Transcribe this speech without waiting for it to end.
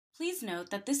Please note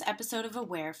that this episode of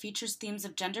Aware features themes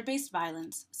of gender-based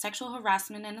violence, sexual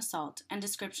harassment and assault, and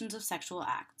descriptions of sexual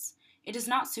acts. It is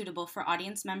not suitable for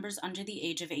audience members under the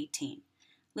age of 18.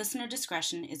 Listener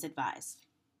discretion is advised.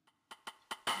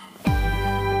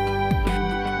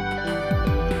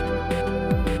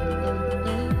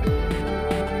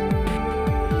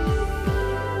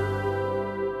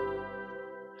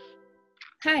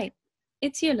 Hi,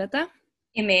 it's Violetta,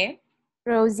 Ime,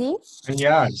 Rosie, and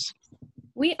Yaz.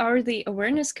 We are the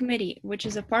Awareness Committee, which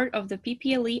is a part of the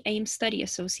PPLE AIM Study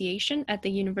Association at the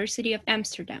University of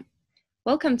Amsterdam.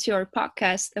 Welcome to our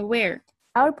podcast, Aware.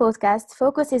 Our podcast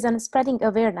focuses on spreading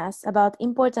awareness about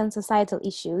important societal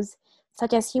issues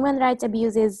such as human rights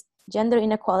abuses, gender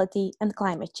inequality, and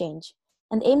climate change,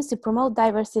 and aims to promote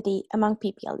diversity among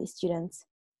PPLE students.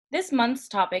 This month's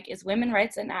topic is women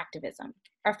rights and activism.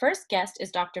 Our first guest is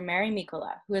Dr. Mary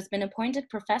Mikkola, who has been appointed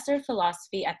professor of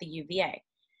philosophy at the UVA.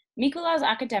 Mikkola's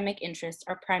academic interests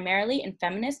are primarily in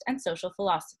feminist and social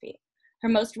philosophy. Her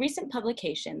most recent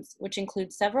publications, which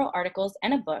include several articles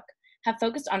and a book, have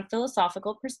focused on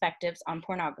philosophical perspectives on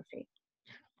pornography.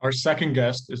 Our second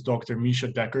guest is Dr. Misha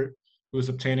Decker, who is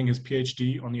obtaining his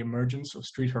PhD on the emergence of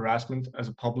street harassment as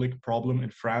a public problem in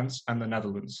France and the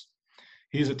Netherlands.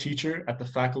 He is a teacher at the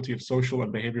Faculty of Social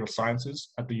and Behavioral Sciences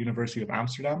at the University of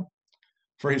Amsterdam.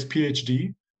 For his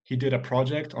PhD, he did a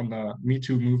project on the Me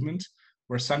Too movement,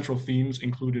 where central themes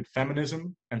included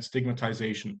feminism and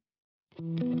stigmatization.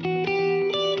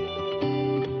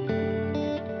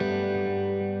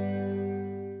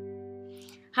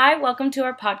 Hi, welcome to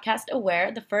our podcast,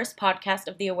 Aware, the first podcast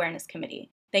of the Awareness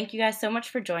Committee. Thank you guys so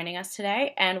much for joining us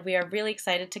today, and we are really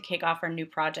excited to kick off our new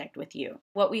project with you.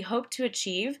 What we hope to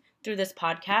achieve through this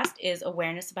podcast is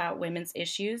awareness about women's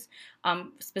issues,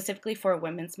 specifically for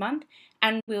Women's Month,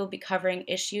 and we will be covering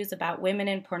issues about women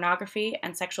in pornography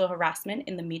and sexual harassment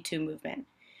in the Me Too movement.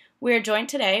 We are joined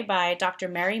today by Dr.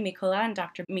 Mary Mikkola and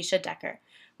Dr. Misha Decker.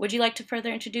 Would you like to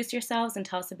further introduce yourselves and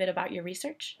tell us a bit about your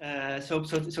research? So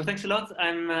thanks a lot.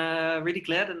 I'm really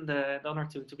glad and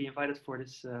honored to be invited for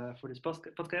this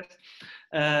podcast.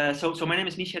 So my name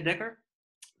is Misha Decker.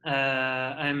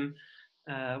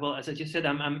 As I just said,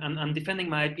 I'm defending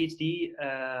my PhD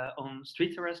on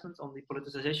street harassment, on the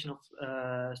politicization of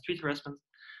street harassment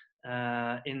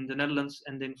in the Netherlands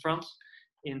and in France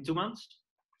in 2 months.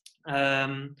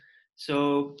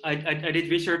 So I did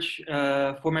research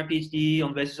for my PhD on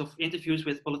the basis of interviews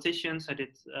with politicians. I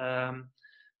did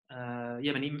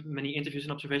many interviews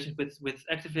and observations with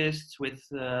activists, with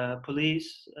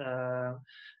police,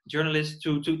 journalists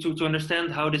to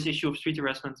understand how this issue of street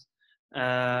harassment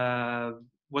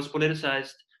was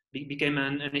politicized, became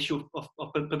an issue of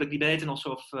public debate and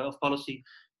also of policy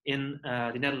in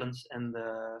the Netherlands and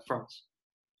France.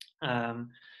 As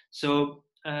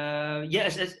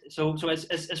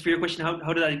for your question,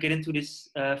 how did I get into this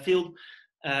field?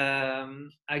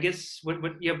 I guess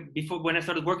when I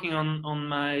started working on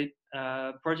my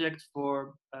project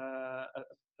for a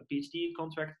PhD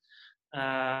contract,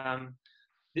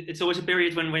 it's always a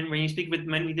period when you speak with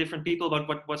many different people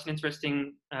about what's an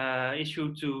interesting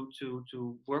issue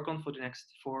to work on for the next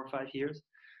 4 or 5 years.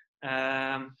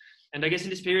 And I guess in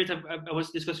this period, I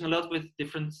was discussing a lot with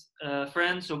different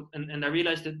friends, and I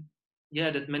realized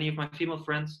that many of my female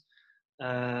friends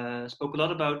spoke a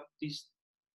lot about these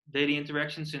daily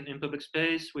interactions in public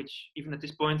space, which even at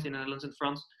this point in the Netherlands and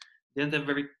France didn't have a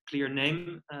very clear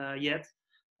name yet.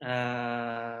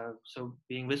 So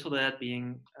being whistled at,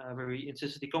 being very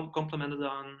insistently complimented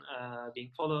on,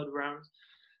 being followed around.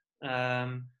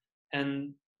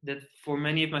 And that for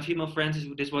many of my female friends,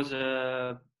 this was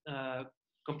a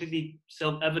completely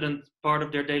self-evident part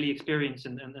of their daily experience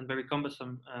and very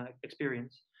cumbersome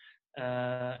experience.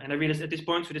 And I realized at this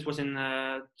point, so this was in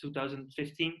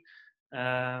 2015,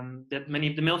 that many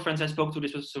of the male friends I spoke to,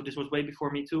 this was way before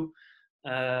Me Too.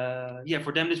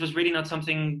 For them, this was really not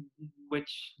something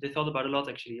which they thought about a lot,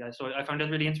 actually. So I found that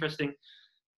really interesting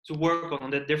to work on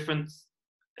that different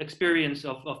experience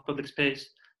of public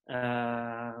space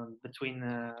between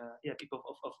people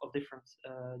of different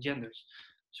genders.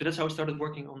 So that's how I started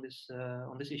working on this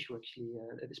issue, actually,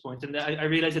 at this point. And I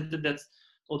realized that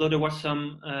although there was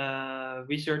some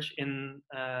research in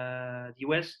the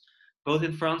US, both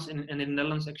in France and in the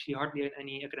Netherlands, actually hardly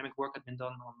any academic work had been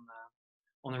done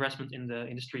on harassment in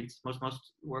the streets. Most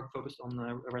work focused on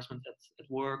harassment at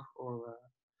work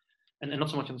and not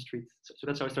so much on the street. So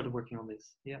that's how I started working on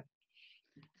this. Yeah.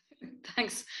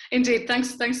 Thanks, indeed.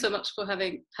 Thanks so much for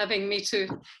having me too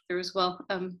here as well.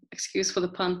 Excuse for the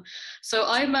pun. So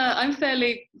I'm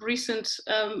fairly recent.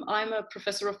 I'm a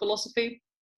professor of philosophy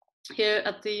here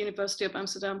at the University of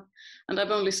Amsterdam, and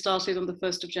I've only started on the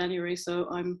 1st of January. So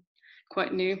I'm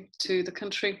quite new to the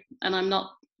country, and I'm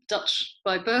not Dutch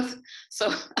by birth,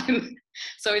 so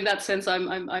so in that sense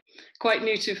I'm quite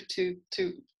new to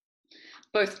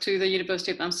both to the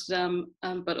University of Amsterdam,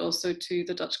 but also to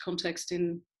the Dutch context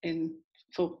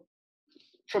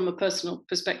from a personal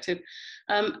perspective.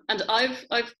 And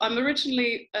I'm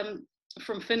originally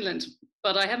from Finland,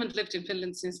 but I haven't lived in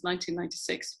Finland since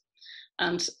 1996.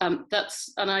 And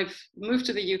I've moved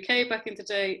to the UK back in the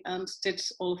day and did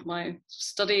all of my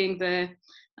studying there,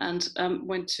 and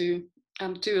went to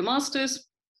do a master's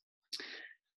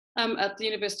at the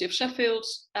University of Sheffield,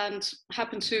 and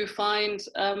happened to find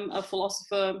a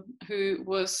philosopher who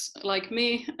was like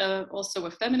me, also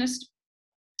a feminist.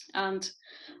 And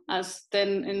as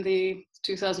then in the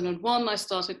 2001, I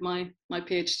started my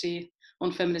PhD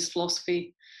on feminist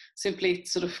philosophy, simply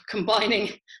sort of combining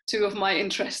two of my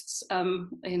interests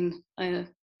in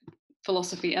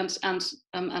philosophy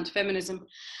and feminism.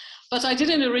 But I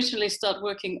didn't originally start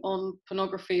working on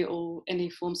pornography or any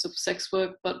forms of sex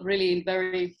work, but really in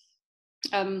very,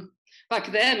 back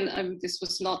then, this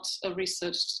was not a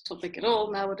researched topic at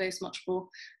all. Nowadays, much more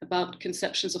about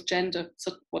conceptions of gender.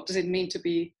 So what does it mean to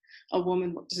be a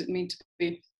woman? What does it mean to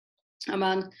be a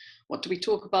man? What do we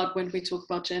talk about when we talk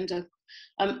about gender?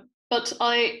 But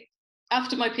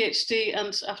after my PhD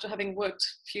and after having worked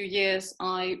a few years,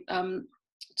 I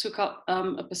took up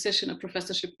a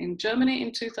professorship in Germany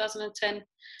in 2010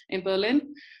 in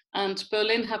Berlin. And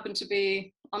Berlin happened to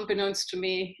be, unbeknownst to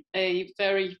me, they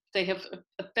have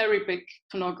a very big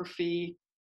pornography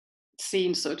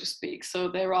scene, so to speak. So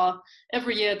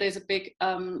every year there's a big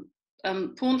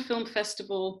porn film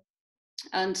festival,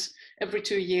 and every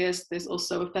 2 years there's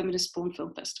also a feminist porn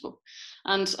film festival.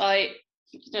 And I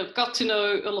got to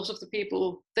know a lot of the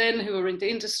people then who were in the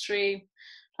industry,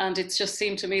 and it just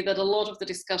seemed to me that a lot of the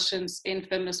discussions in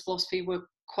feminist philosophy were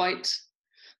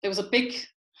there was a big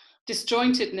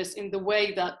disjointedness in the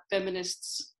way that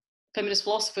feminist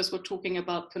philosophers were talking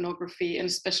about pornography, and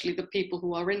especially the people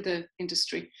who are in the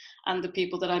industry and the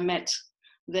people that I met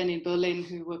then in Berlin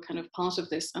who were kind of part of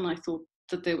this. And I thought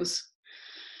that there was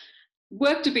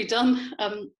work to be done,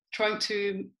 trying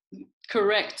to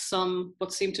correct some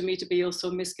what seemed to me to be also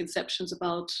misconceptions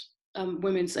about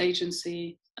women's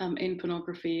agency in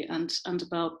pornography and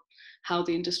about how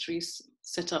the industry is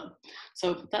set up.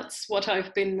 So that's what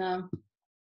I've been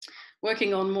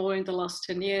working on more in the last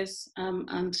 10 years.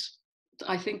 And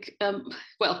I think,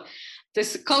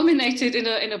 this culminated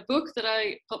in a book that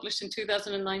I published in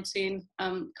 2019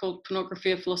 called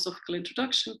Pornography: A Philosophical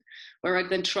Introduction, where I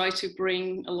then try to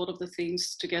bring a lot of the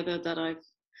themes together that I've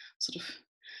sort of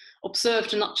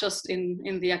observed, not just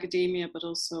in the academia, but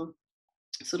also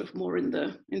sort of more in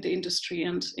the industry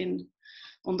and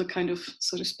on the kind of,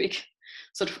 so to speak,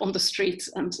 sort of on the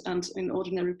streets and in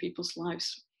ordinary people's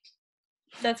lives.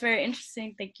 That's very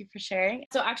interesting. Thank you for sharing.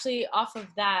 So actually off of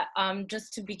that,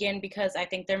 just to begin, because I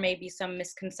think there may be some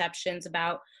misconceptions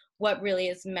about what really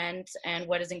is meant and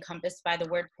what is encompassed by the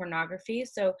word pornography.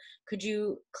 So could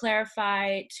you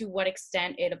clarify to what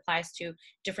extent it applies to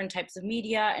different types of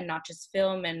media and not just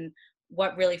film, and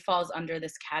what really falls under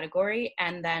this category,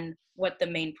 and then what the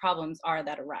main problems are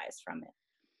that arise from it?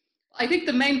 I think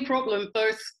the main problem,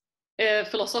 both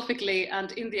philosophically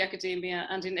and in the academia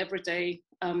and in everyday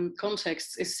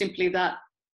contexts, is simply that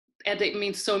it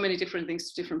means so many different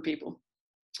things to different people.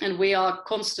 And we are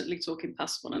constantly talking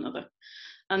past one another.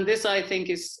 And this, I think,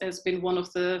 has been one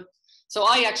of the... So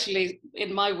I actually,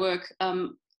 in my work,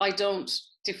 I don't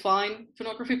define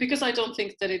pornography, because I don't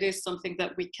think that it is something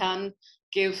that we can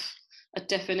give a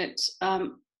definite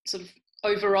sort of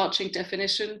overarching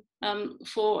definition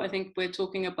for. I think we're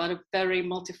talking about a very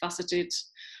multifaceted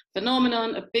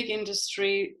phenomenon, a big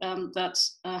industry that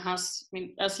has, I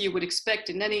mean, as you would expect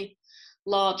in any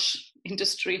large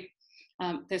industry,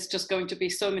 there's just going to be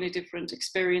so many different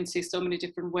experiences, so many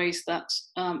different ways that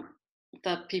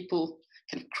that people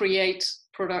can create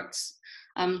products,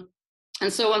 and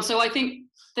so on. So I think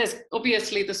there's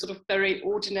obviously the sort of very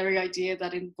ordinary idea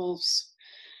that involves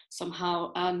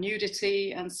somehow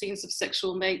nudity and scenes of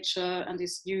sexual nature, and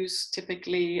is used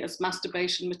typically as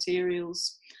masturbation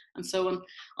materials and so on.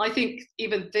 I think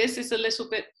even this is a little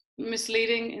bit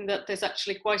misleading, in that there's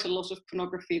actually quite a lot of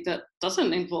pornography that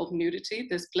doesn't involve nudity.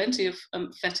 There's plenty of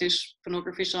fetish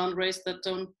pornography genres that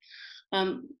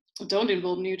don't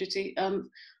involve nudity.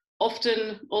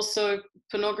 Often also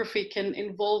pornography can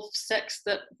involve sex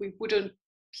that we wouldn't,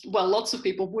 well, lots of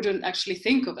people wouldn't actually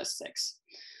think of as sex.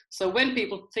 So when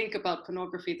people think about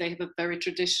pornography, they have a very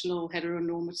traditional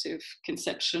heteronormative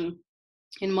conception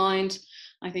in mind.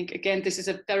 I think, again, this is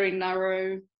a very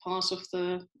narrow part of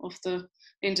the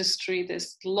industry.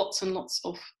 There's lots and lots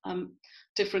of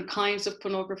different kinds of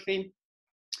pornography.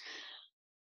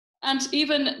 And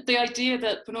even the idea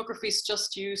that pornography is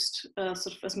just used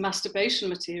sort of as masturbation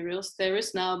materials, there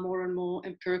is now more and more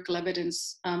empirical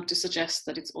evidence to suggest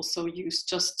that it's also used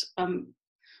just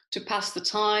to pass the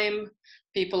time.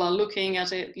 People are looking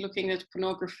at it, looking at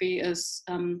pornography as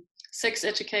sex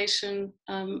education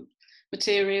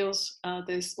materials.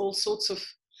 There's all sorts of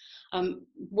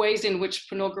ways in which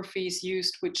pornography is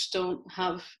used which don't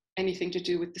have anything to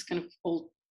do with this kind of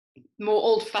more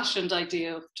old-fashioned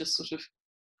idea of just sort of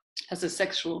as a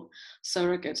sexual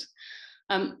surrogate.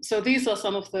 So these are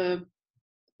some of the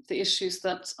issues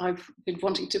that I've been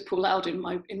wanting to pull out in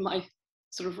my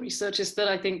sort of research, is that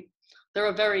I think there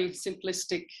are very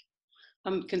simplistic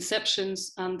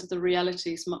conceptions, and the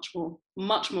reality is much more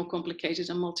complicated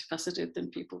and multifaceted than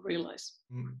people realize.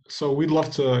 So we'd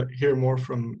love to hear more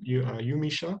from you,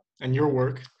 Misha, and your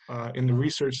work in the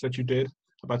research that you did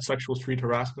about sexual street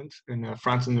harassment in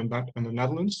France and the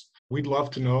Netherlands. We'd love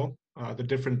to know the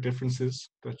differences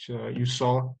that you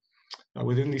saw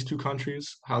within these two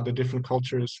countries, how the different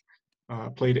cultures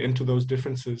played into those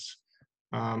differences,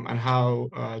 and how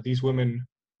these women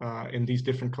in these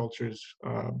different cultures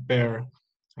bear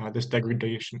this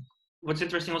degradation. What's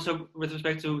interesting also with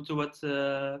respect to what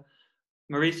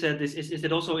Marie said is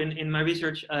that also in my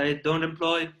research I don't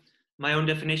employ my own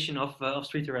definition of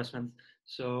street harassment.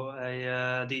 So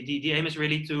the aim is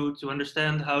really to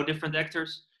understand how different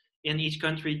actors in each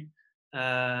country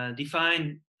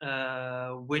define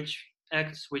which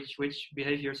acts, which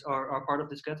behaviors are part of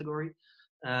this category.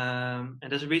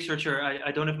 And as a researcher,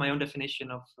 I don't have my own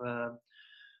definition of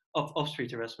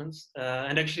street harassment.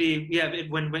 And actually, yeah,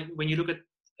 when you look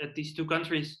at these two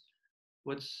countries,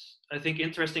 what's I think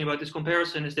interesting about this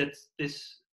comparison is that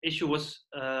this issue was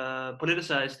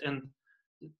politicized and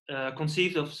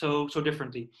conceived of so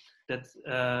differently. That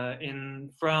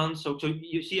in France, so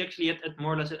you see actually at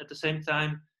more or less at the same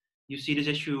time, you see this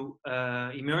issue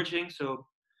emerging. So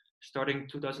starting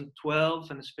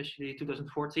 2012 and especially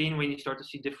 2014, when you start to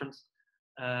see different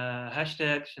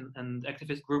hashtags and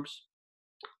activist groups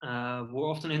were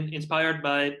often inspired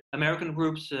by American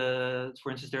groups.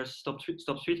 For instance, there's Stop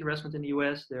Street Harassment in the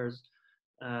US. There's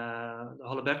the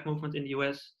Holla Back movement in the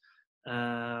US,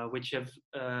 which have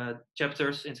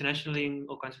chapters internationally in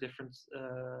all kinds of different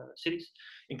cities,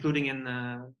 including in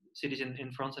cities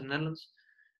in France and the Netherlands.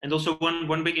 And also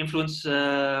one big influence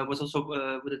was also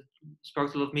with it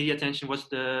sparked a lot of media attention was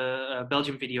the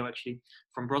Belgium video actually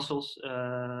from Brussels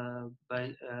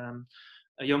by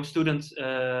a young student,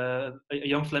 a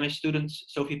young Flemish student,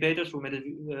 Sophie Peters, who made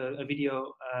a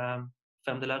video,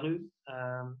 Femme de la Rue.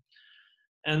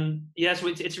 And yeah, so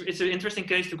it's an interesting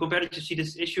case to compare it, to see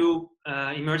this issue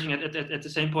emerging at the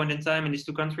same point in time in these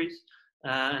two countries.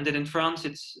 And then in France,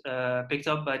 it's picked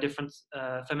up by different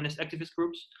feminist activist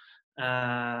groups.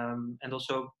 And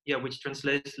also, yeah, which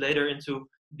translates later into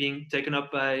being taken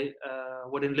up by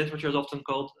what in literature is often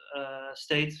called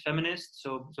state feminists.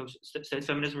 So state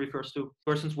feminism refers to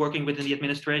persons working within the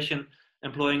administration,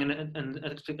 employing an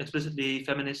explicitly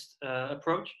feminist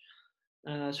approach.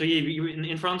 So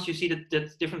yeah, in France, you see that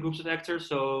different groups of actors,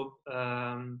 so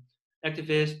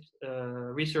activists,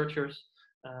 researchers,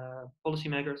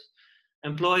 policymakers,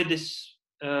 employ this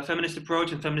feminist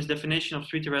approach and feminist definition of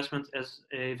street harassment as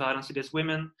a violence against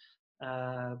women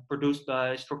produced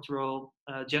by structural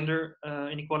gender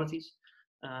inequalities.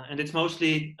 And it's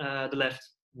mostly the left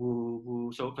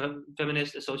who so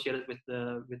feminists associated with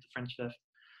the French left.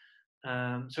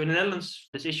 So in the Netherlands,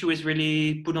 this issue is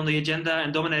really put on the agenda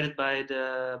and dominated by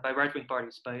right-wing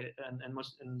parties, and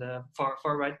most in the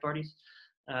far right parties,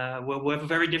 who have a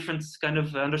very different kind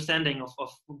of understanding of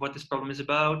what this problem is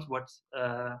about, what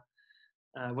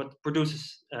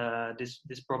produces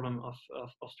this problem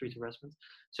of street harassment.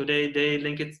 So they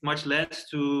link it much less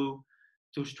to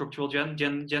structural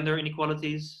gender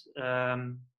inequalities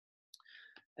and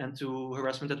to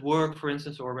harassment at work, for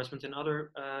instance, or harassment in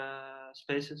other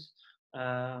spaces,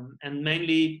 and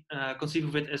mainly conceive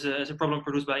of it as a problem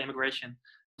produced by immigration.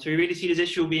 So you really see this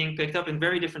issue being picked up in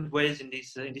very different ways in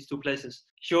these two places,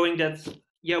 showing that,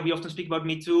 yeah, we often speak about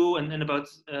Me Too and about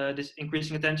this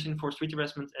increasing attention for street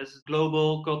harassment as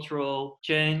global cultural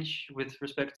change with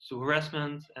respect to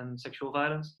harassment and sexual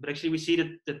violence. But actually we see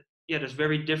that yeah, there's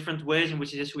very different ways in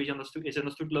which this issue is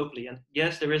understood locally. And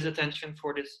yes, there is attention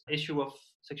for this issue of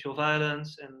sexual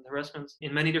violence and harassment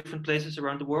in many different places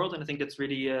around the world. And I think that's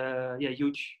really a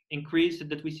huge increase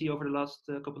that we see over the last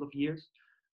couple of years.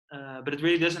 But it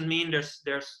really doesn't mean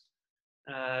there's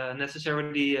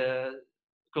necessarily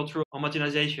cultural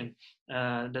homogenization,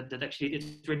 that actually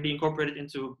it's really incorporated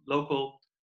into local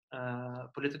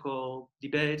political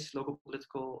debates, local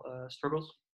political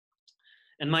struggles.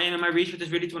 And my aim in my research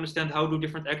is really to understand how do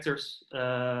different actors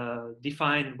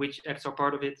define which acts are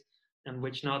part of it and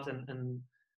which not. And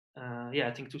yeah,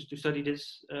 I think to study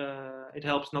this, it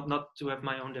helps not to have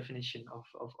my own definition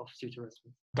of street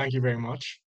harassment. Thank you very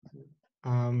much.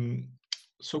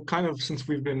 So kind of since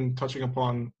we've been touching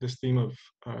upon this theme of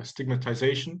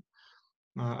stigmatization,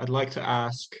 I'd like to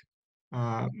ask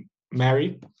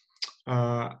Mary,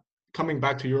 coming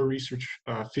back to your research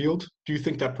field, do you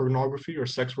think that pornography or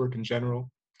sex work in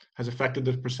general has affected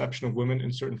the perception of women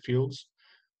in certain fields,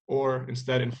 or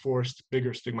instead enforced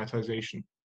bigger stigmatization?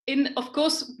 Of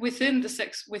course, within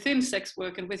sex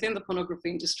work and within the pornography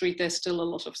industry, there's still a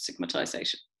lot of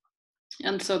stigmatization,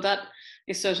 and so that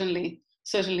is certainly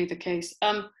the case.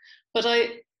 But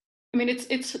I mean,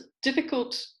 it's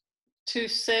difficult to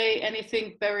say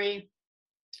anything very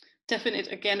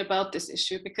definite again about this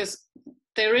issue, because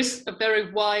there is a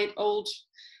very wide, old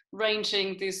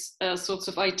ranging these sorts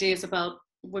of ideas about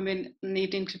women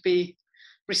needing to be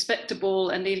respectable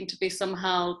and needing to be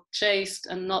somehow chaste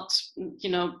and not,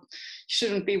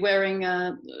 shouldn't be wearing,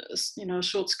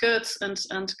 short skirts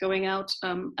and going out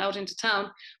into town.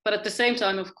 But at the same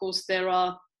time, of course, there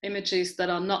are images that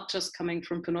are not just coming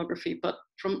from pornography, but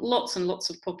from lots and lots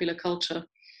of popular culture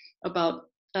about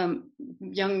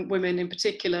young women in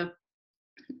particular,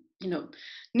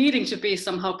 needing to be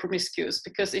somehow promiscuous,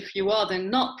 because if you are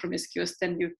then not promiscuous,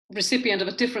 then you're recipient of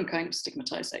a different kind of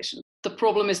stigmatization. The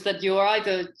problem is that you are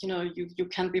either, you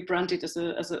can be branded as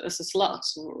a slut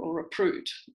or a prude.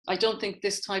 I don't think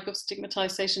this type of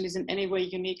stigmatization is in any way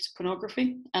unique to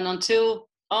pornography. And until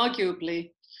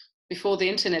arguably before the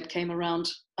internet came around,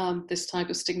 this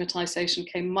type of stigmatization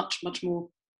came much, much more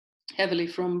heavily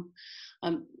from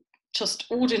just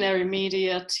ordinary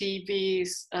media,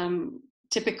 TVs,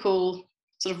 typical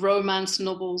sort of romance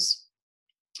novels.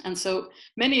 And so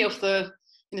many of the,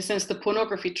 in a sense, the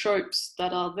pornography tropes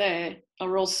that are there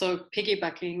are also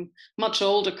piggybacking much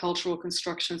older cultural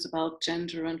constructions about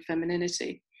gender and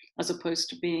femininity, as opposed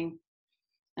to being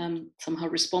somehow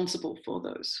responsible for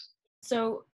those.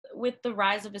 So with the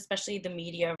rise of especially the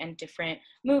media and different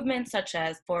movements such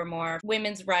as for more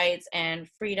women's rights and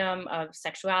freedom of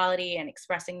sexuality and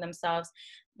expressing themselves,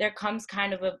 there comes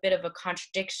kind of a bit of a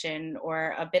contradiction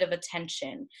or a bit of a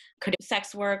tension. Could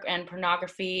sex work and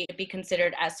pornography be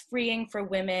considered as freeing for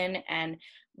women and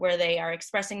where they are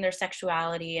expressing their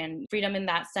sexuality and freedom in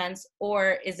that sense?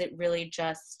 Or is it really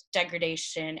just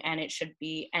degradation and it should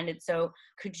be ended? So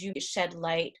could you shed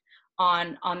light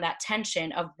on that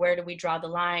tension of where do we draw the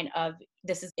line of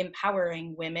this is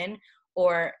empowering women,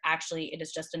 or actually it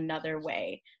is just another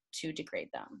way to degrade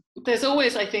them? There's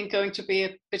always, I think, going to be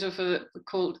a bit of a,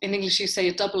 called in English you say,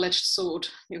 a double-edged sword.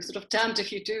 You're sort of damned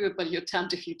if you do, but you're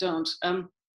damned if you don't.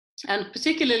 And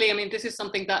particularly, I mean, this is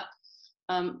something that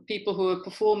people who are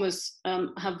performers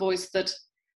have voiced, that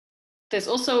there's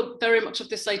also very much of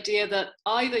this idea that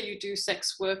either you do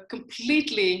sex work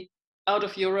completely out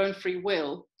of your own free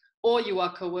will, or you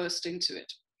are coerced into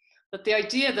it. But the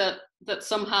idea that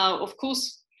somehow, of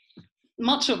course,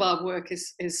 much of our work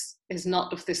is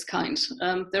not of this kind.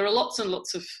 There are lots and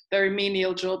lots of very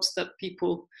menial jobs that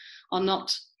people are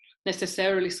not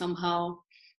necessarily somehow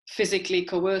physically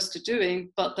coerced to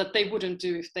doing, but that they wouldn't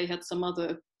do if they had some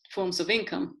other forms of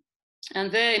income.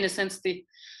 And there, in a sense,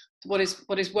 what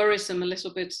is worrisome a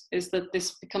little bit is that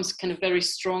this becomes kind of very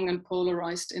strong and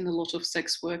polarized in a lot of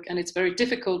sex work, and it's very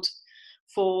difficult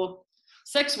for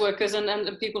sex workers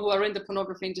and people who are in the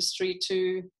pornography industry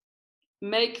to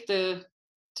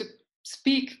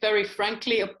speak very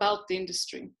frankly about the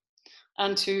industry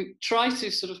and to try to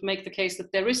sort of make the case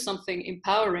that there is something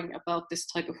empowering about this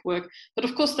type of work. But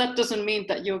of course, that doesn't mean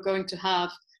that you're going to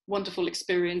have wonderful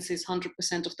experiences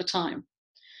 100% of the time.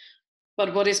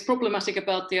 But what is problematic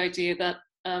about the idea that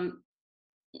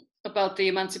about the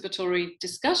emancipatory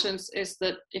discussions is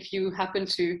that if you happen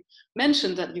to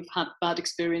mention that you've had bad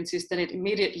experiences, then it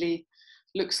immediately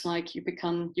looks like you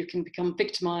can become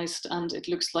victimized, and it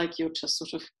looks like you're just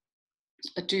sort of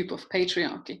a dupe of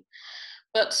patriarchy.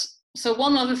 But so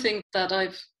one other thing that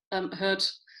I've heard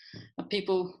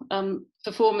people,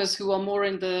 performers who are more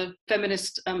in the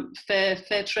feminist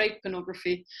fair trade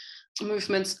pornography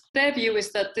movements, their view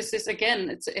is that this is, again,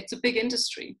 it's a big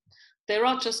industry. There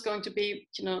are just going to be,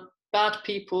 bad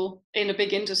people in a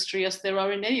big industry as there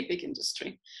are in any big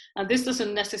industry. And this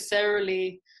doesn't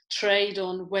necessarily trade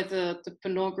on whether the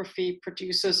pornography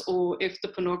producers or if the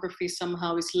pornography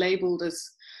somehow is labeled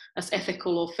as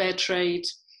ethical or fair trade,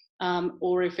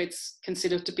 or if it's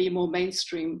considered to be more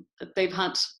mainstream. That they've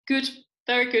had good,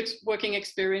 very good working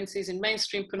experiences in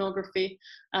mainstream pornography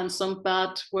and some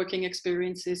bad working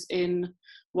experiences in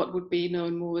what would be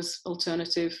known more as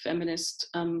alternative feminist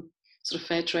sort of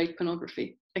fair trade pornography.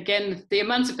 Again, the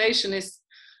emancipation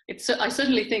I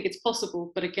certainly think it's possible,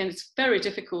 but again, it's very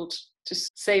difficult to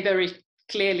say very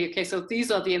clearly, okay, so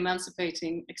these are the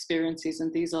emancipating experiences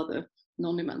and these are the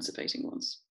non-emancipating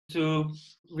ones. To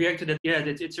react to that, yeah,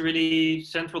 it's a really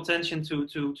central tension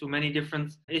to many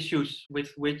different issues with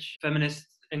which feminists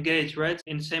engage, right?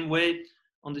 In the same way,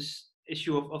 on this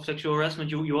issue of sexual harassment,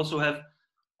 you also have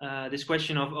this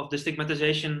question of the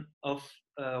stigmatization of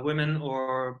women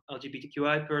or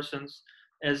LGBTQI persons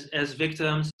as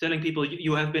victims, telling people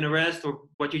you have been harassed or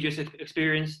what you just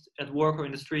experienced at work or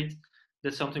in the street,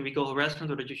 that's something we call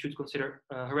harassment, or that you should consider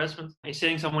harassment. And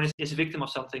saying someone is a victim of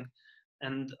something.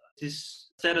 And this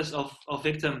status of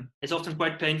victim is often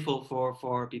quite painful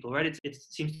for people, right? It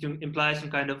seems to imply some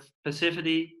kind of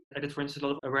passivity. I did, for instance, a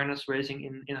lot of awareness raising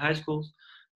in high schools.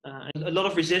 And a lot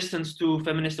of resistance to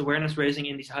feminist awareness raising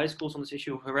in these high schools on this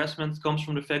issue of harassment comes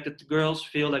from the fact that the girls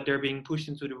feel like they're being pushed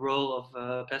into the role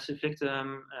of passive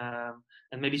victim,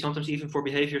 and maybe sometimes even for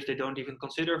behaviors they don't even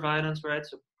consider violence, right?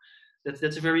 So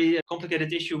that's a very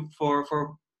complicated issue for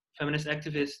feminist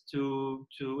activists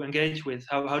to engage with.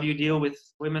 How do you deal with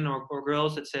women or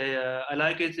girls that say, I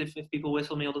like it if people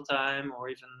whistle me all the time, or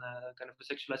even kind of a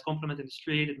sexualized compliment in the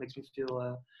street, it makes me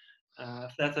feel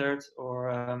flattered,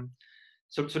 or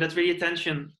so that's really a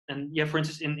tension. And yeah, for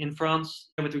instance, in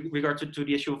France, with regard to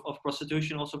the issue of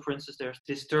prostitution, also, for instance, there's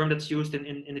this term that's used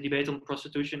in the debate on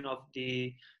prostitution of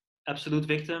the absolute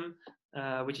victim,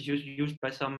 which is used by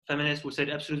some feminists who say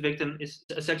the absolute victim is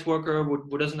a sex worker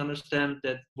who doesn't understand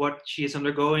that what she is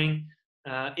undergoing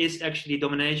is actually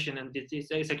domination, and it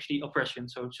is actually oppression.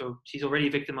 So she's already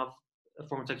a victim of a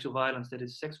form of sexual violence that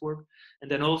is sex work. And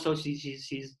then also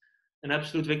she's an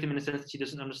absolute victim in the sense that she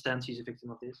doesn't understand she's a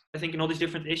victim of this. I think in all these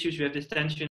different issues, you have this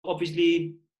tension.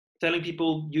 Obviously, telling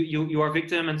people you are a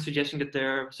victim and suggesting that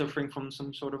they're suffering from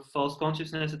some sort of false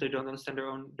consciousness, that they don't understand their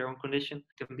own condition,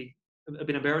 can be a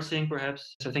bit embarrassing,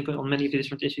 perhaps. So I think on many of the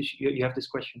different issues, you have this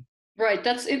question. Right.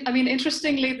 That's it. I mean,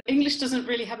 interestingly, English doesn't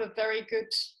really have a very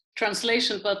good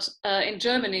translation, but in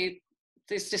Germany,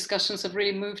 these discussions have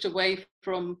really moved away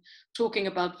from talking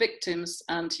about victims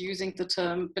and using the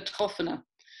term Betroffene.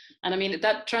 And I mean,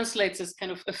 that translates as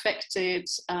kind of affected.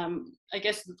 I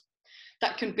guess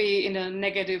that can be in a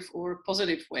negative or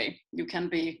positive way. You can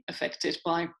be affected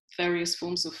by various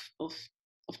forms of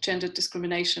gender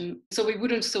discrimination. So we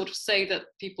wouldn't sort of say that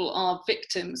people are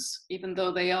victims, even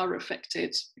though they are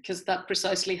affected, because that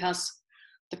precisely has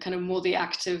the kind of more the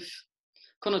active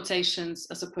connotations,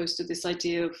 as opposed to this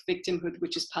idea of victimhood,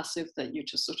 which is passive, that you're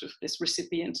just sort of this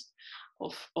recipient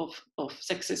of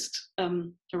sexist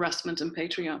harassment and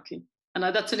patriarchy. And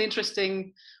that's an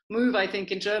interesting move, I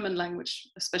think, in German language,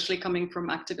 especially coming from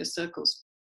activist circles.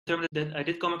 The term that I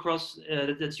did come across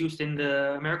that's used in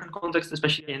the American context,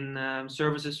 especially in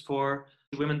services for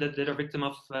women that are victim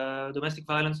of domestic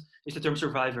violence, is the term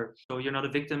survivor. So you're not a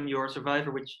victim, you're a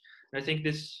survivor, which I think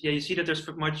you see that there's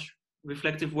much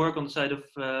reflective work on the side of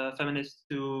feminists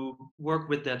to work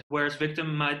with that. Whereas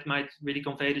victim might really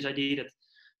convey this idea that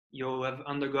you have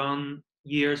undergone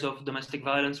years of domestic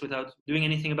violence without doing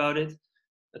anything about it.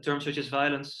 A term such as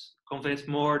violence conveys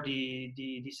more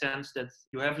the sense that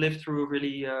you have lived through a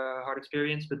really hard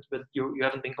experience, but you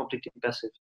haven't been completely passive.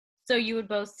 So you would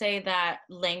both say that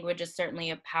language is certainly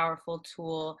a powerful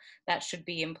tool that should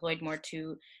be employed more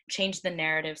to change the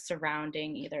narrative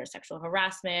surrounding either sexual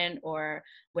harassment or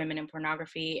women in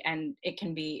pornography, and it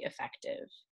can be effective.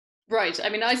 Right. I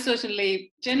mean, I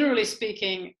certainly, generally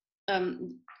speaking,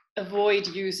 avoid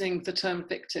using the term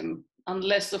victim,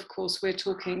 unless, of course, we're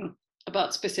talking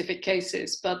about specific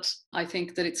cases. But I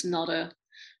think that it's not a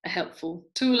helpful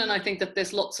tool. And I think that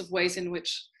there's lots of ways in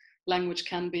which language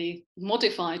can be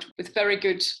modified with very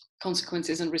good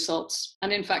consequences and results,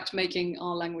 and in fact making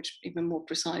our language even more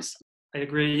precise. I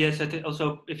agree. Yes, I think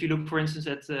also if you look, for instance,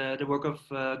 at the work of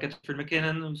Catherine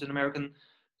McKinnon, who's an American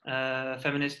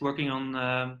feminist working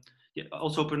on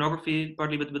also pornography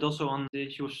partly, but also on the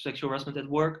issue of sexual harassment at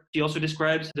work. She also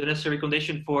describes the necessary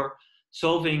condition for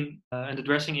solving and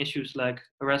addressing issues like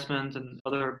harassment and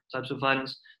other types of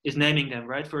violence is naming them,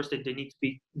 right? First, they need to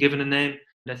be given a name.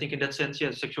 And I think in that sense, yeah,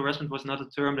 sexual harassment was not a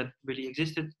term that really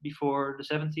existed before the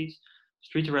 70s.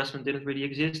 Street harassment didn't really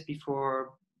exist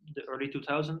before the early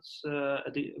 2000s,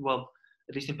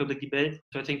 at least in public debate.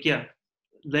 So I think, yeah,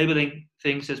 labeling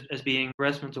things as being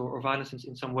harassment or violence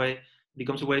in some way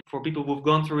becomes a way for people who've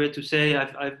gone through it to say,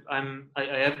 I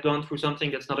have gone through something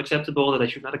that's not acceptable, that I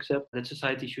should not accept, that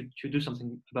society should do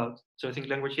something about. So I think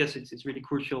language, yes, it's really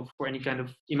crucial for any kind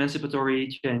of emancipatory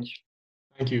change.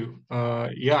 Thank you.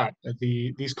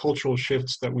 These cultural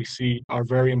shifts that we see are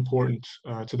very important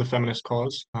to the feminist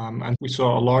cause. And we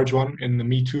saw a large one in the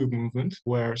Me Too movement,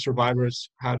 where survivors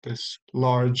had this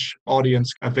large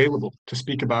audience available to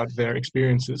speak about their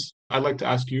experiences. I'd like to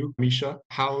ask you, Misha,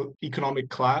 how economic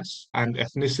class and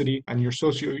ethnicity and your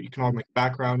socioeconomic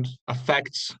background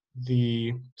affects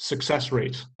the success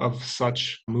rate of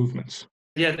such movements.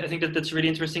 Yeah, I think that's a really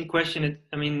interesting question.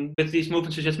 With these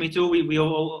movements such as Me Too, we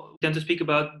all tend to speak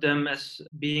about them as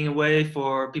being a way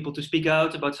for people to speak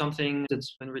out about something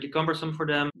that's been really cumbersome for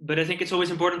them. But I think it's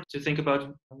always important to think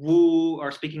about who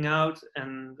are speaking out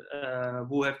and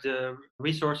who have the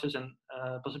resources and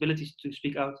possibilities to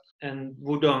speak out and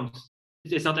who don't.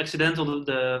 It's not accidental,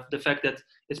 the fact that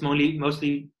it's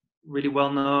mostly really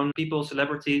well-known people,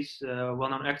 celebrities,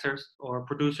 well-known actors or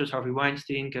producers, Harvey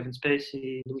Weinstein, Kevin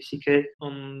Spacey, Louis C.K.,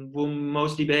 on whom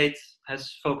most debate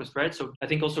has focused, right? So I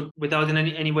think also without in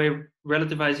any way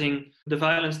relativizing the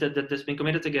violence that has been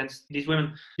committed against these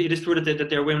women, it is true that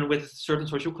there are women with certain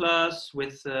social class,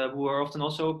 with who are often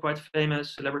also quite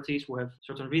famous, celebrities who have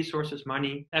certain resources,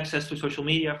 money, access to social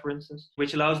media, for instance,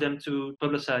 which allows them to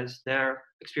publicize their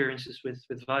experiences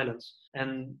with violence.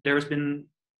 And there has been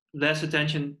less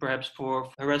attention perhaps for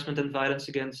harassment and violence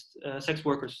against sex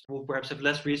workers who perhaps have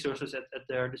less resources at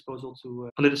their disposal to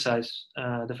politicize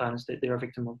the violence that they are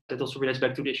victim of. That also relates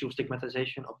back to the issue of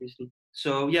stigmatization, obviously.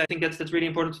 So yeah, I think that's really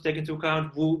important to take into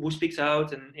account who speaks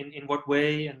out and in what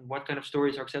way and what kind of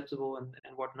stories are acceptable and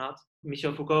what not.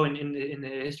 Michel Foucault in the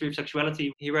History of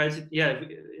Sexuality, he writes,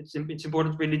 it's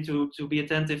important really to be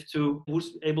attentive to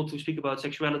who's able to speak about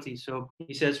sexuality. So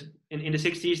he says in the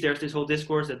 60s, there's this whole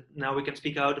discourse that now we can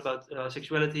speak out about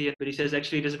sexuality, but he says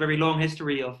actually there's a very long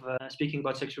history of speaking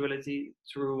about sexuality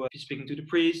through speaking to the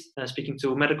priest, speaking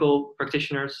to medical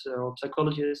practitioners or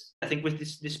psychologists. I think with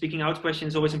this speaking out question,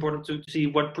 it's always important to see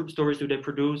what stories do they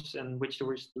produce and which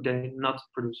stories do they not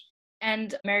produce.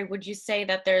 And Mary, would you say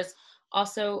that there's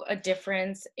also a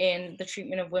difference in the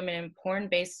treatment of women in porn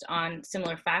based on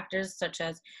similar factors such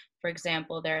as, for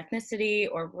example, their ethnicity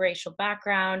or racial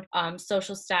background,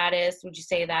 social status? Would you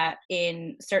say that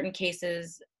in certain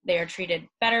cases they are treated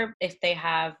better if they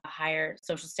have a higher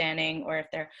social standing, or if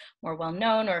they're more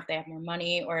well-known, or if they have more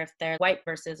money, or if they're white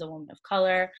versus a woman of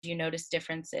color? Do you notice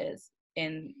differences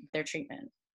in their treatment?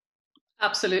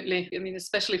 Absolutely.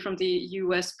 Especially from the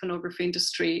US pornography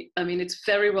industry, it's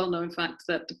very well known fact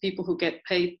that the people who get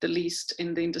paid the least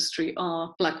in the industry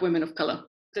are Black women of color.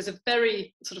 There's a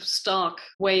very sort of stark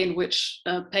way in which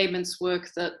payments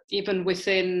work, that even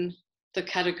within the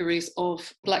categories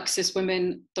of Black cis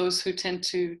women, those who tend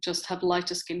to just have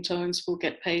lighter skin tones will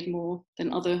get paid more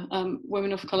than other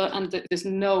women of color. And there's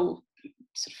no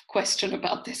sort of question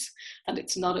about this, and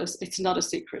it's not a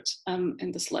secret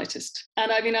in the slightest. And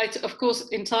I of course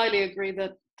entirely agree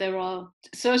that there are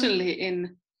certainly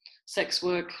in sex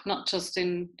work, not just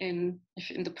in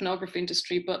the pornography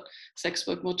industry, but sex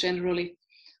work more generally,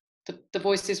 the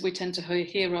voices we tend to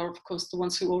hear are of course the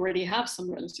ones who already have some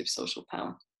relative social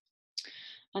power.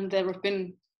 And there have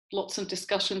been lots of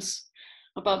discussions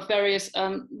about various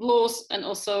laws, and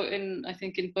also I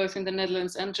think in both in the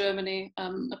Netherlands and Germany,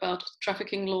 about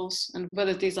trafficking laws and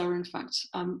whether these are in fact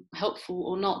helpful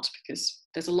or not, because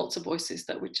there's lots of voices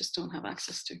that we just don't have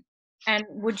access to. And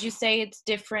would you say it's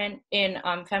different in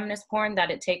feminist porn,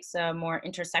 that it takes a more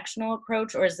intersectional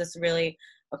approach, or is this really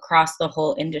across the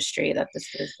whole industry that this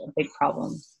is a big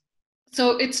problem?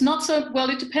 So it's not so, well,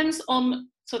 it depends on.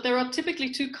 So there are typically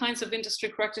two kinds of industry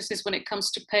practices when it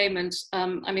comes to payment.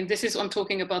 I'm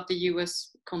talking about the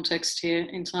US context here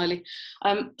entirely.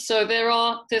 So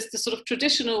there's the sort of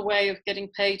traditional way of getting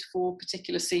paid for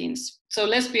particular scenes. So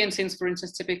lesbian scenes, for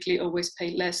instance, typically always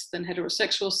pay less than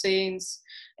heterosexual scenes.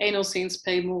 Anal scenes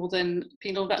pay more than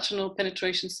penile vaginal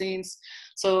penetration scenes.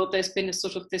 So there's been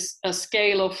a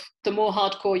scale of the more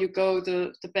hardcore you go,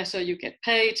 the better you get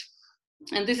paid.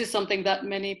 And this is something that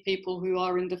many people who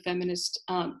are in the feminist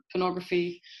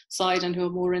pornography side and who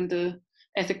are more in the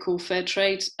ethical fair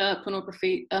trade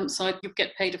pornography side, you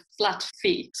get paid a flat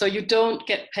fee. So you don't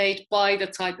get paid by the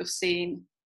type of scene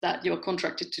that you're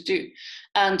contracted to do.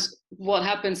 And what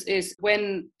happens is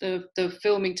when the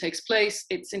filming takes place,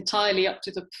 it's entirely up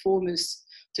to the performers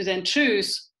to then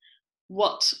choose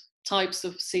what types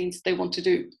of scenes they want to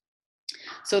do.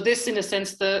 So this, in a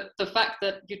sense, the fact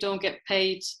that you don't get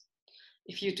paid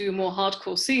if you do more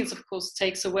hardcore scenes, of course,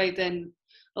 takes away then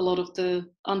a lot of the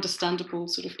understandable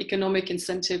sort of economic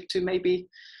incentive to maybe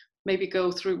maybe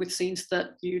go through with scenes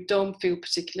that you don't feel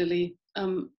particularly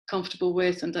comfortable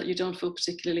with and that you don't feel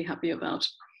particularly happy about.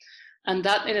 And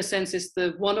that, in a sense, is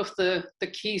one of the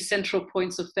key central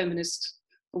points of feminist,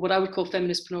 or what I would call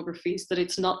feminist pornography, is that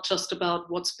it's not just about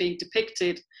what's being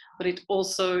depicted, but it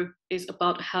also is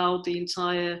about how the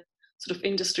entire sort of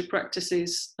industry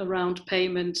practices around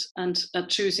payment and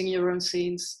choosing your own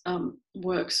scenes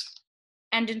works.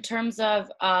 And in terms of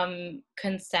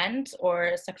consent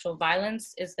or sexual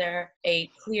violence, is there a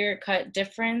clear-cut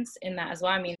difference in that as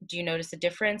well? I mean, do you notice a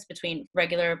difference between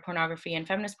regular pornography and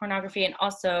feminist pornography, and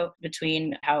also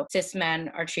between how cis men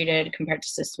are treated compared to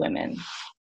cis women?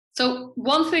 So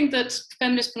one thing that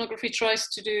feminist pornography tries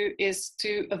to do is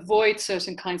to avoid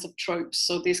certain kinds of tropes.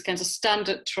 So these kinds of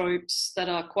standard tropes that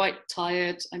are quite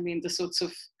tired. I mean, the sorts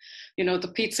of,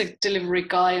 the pizza delivery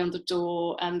guy on the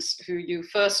door, and who you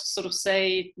first sort of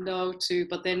say no to,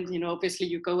 but then, obviously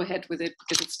you go ahead with it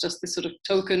because it's just this sort of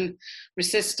token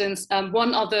resistance. And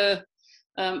one other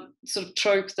sort of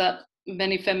trope that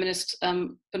many feminist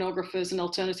pornographers and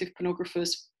alternative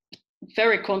pornographers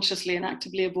very consciously and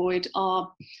actively avoid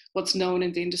are what's known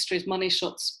in the industry as money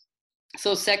shots.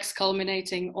 So sex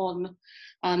culminating on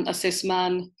a cis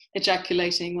man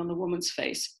ejaculating on a woman's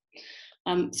face.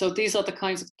 So these are the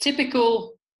kinds of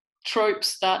typical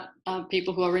tropes that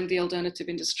people who are in the alternative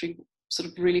industry sort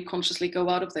of really consciously go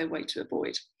out of their way to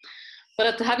avoid.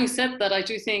 But having said that, I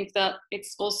do think that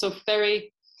it's also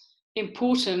very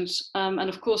important, and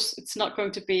of course it's not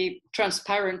going to be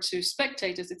transparent to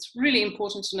spectators. It's really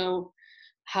important to know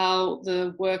how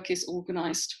the work is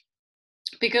organized,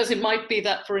 because it might be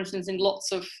that, for instance, in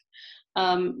lots of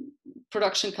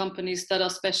production companies that are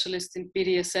specialists in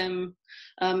BDSM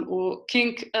or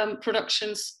kink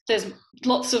productions, there's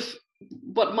lots of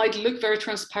what might look very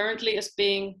transparently as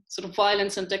being sort of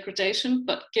violence and degradation,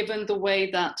 but given the way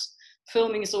that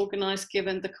filming is organized,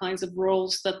 given the kinds of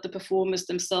roles that the performers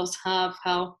themselves have,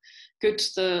 how good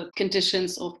the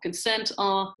conditions of consent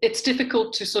are, it's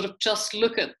difficult to sort of just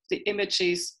look at the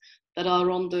images that are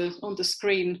on the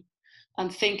screen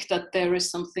and think that there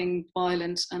is something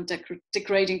violent and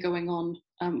degrading going on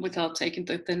without taking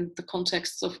the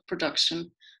contexts of production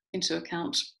into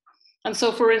account. And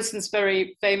so, for instance,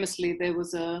 very famously, there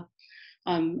was a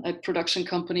production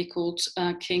company called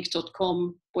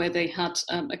Kink.com, where they had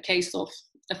a case of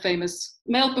a famous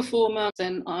male performer.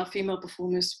 Then our female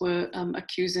performers were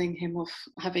accusing him of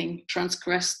having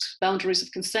transgressed boundaries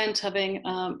of consent, having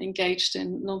engaged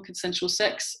in non-consensual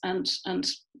sex, and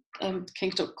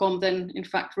Kink.com then in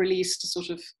fact released a sort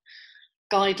of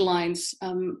guidelines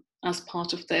as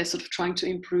part of their sort of trying to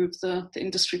improve the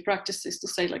industry practices, to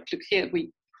say, like, look here,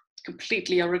 we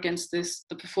completely are against this.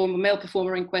 The male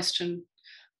performer in question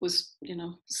was,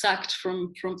 sacked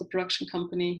from the production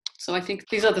company. So I think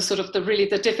these are the sort of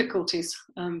the difficulties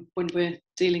when we're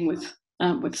dealing with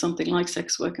something like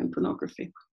sex work and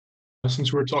pornography.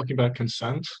 Since we're talking about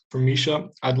consent, for Misha,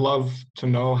 I'd love to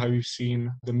know how you've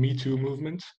seen the Me Too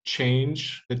movement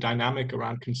change the dynamic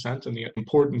around consent and the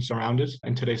importance around it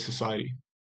in today's society.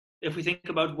 If we think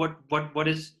about what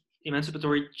is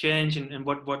emancipatory change and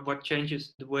what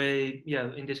changes the way,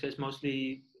 in this case,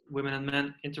 mostly women and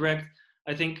men interact,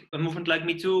 I think a movement like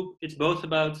Me Too, it's both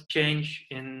about change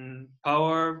in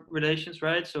power relations,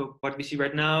 right? So what we see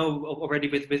right now already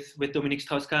with Dominique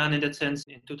Strauss-Kahn in that sense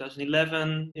in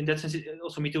 2011, in that sense,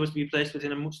 also Me Too was to be placed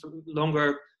within a much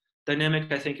longer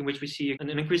dynamic, I think, in which we see an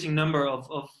increasing number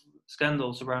of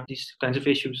scandals around these kinds of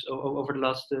issues over the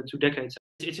last 2 decades.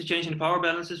 It's a change in power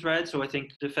balances, right? So I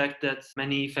think the fact that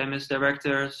many famous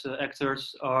directors,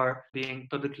 actors are being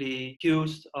publicly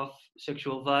accused of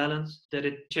sexual violence, that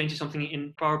it changes something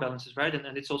in power balances, right?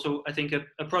 And it's also, I think,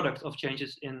 a product of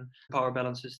changes in power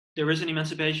balances. There is an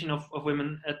emancipation of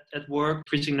women at work,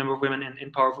 increasing number of women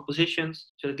in powerful positions.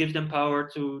 So it gives them power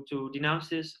to denounce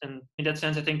this. And in that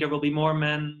sense, I think there will be more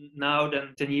men now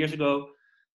than 10 years ago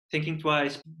thinking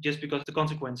twice, just because the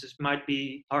consequences might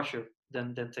be harsher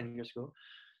than 10 years ago.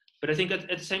 But I think at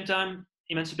the same time,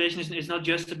 emancipation is not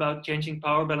just about changing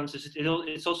power balances.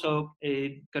 It's also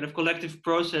a kind of collective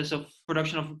process of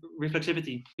production of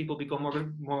reflexivity. People become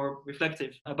more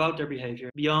reflective about their behavior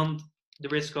beyond the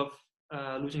risk of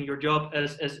losing your job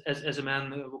as a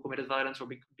man who committed violence or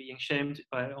being shamed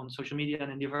on social media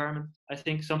and in the environment. I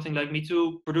think something like Me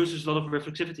Too produces a lot of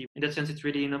reflexivity. In that sense, it's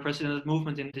really an unprecedented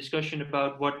movement in discussion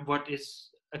about what is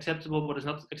acceptable, what is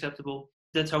not acceptable.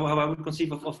 That's how I would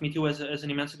conceive of Me Too as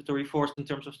an emancipatory force in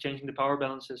terms of changing the power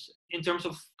balances. In terms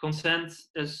of consent,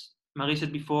 as Marie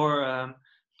said before,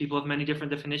 people have many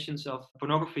different definitions of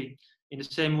pornography. In the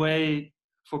same way,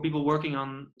 for people working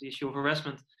on the issue of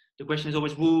harassment, the question is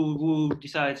always who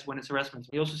decides when it's harassment.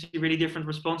 We also see really different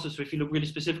responses. So if you look really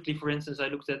specifically, for instance, I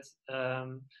looked at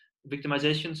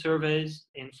victimization surveys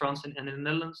in France and in the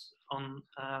Netherlands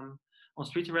on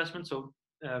street harassment. So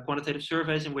quantitative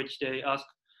surveys in which they ask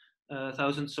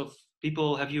thousands of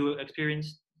people, have you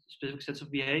experienced specific sets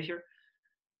of behavior?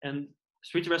 And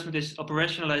street harassment is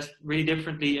operationalized really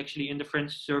differently actually in the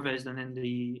French surveys than in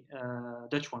the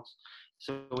Dutch ones.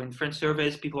 So in French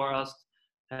surveys, people are asked,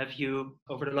 have you,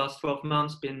 over the last 12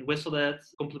 months, been whistled at,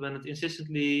 complimented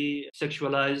insistently,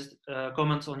 sexualized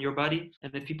comments on your body?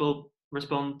 And if people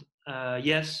respond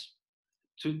yes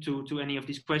to any of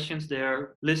these questions,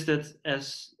 they're listed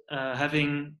as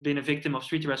having been a victim of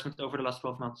street harassment over the last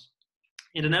 12 months.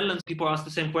 In the Netherlands, people ask the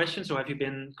same question. So have you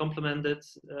been complimented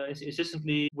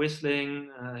insistently, whistling,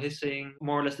 hissing,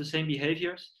 more or less the same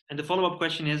behaviors? And the follow-up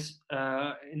question is,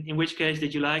 in which case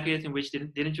did you like it? In which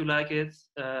didn't you like it?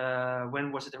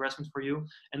 When was it harassment for you?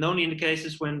 And only in the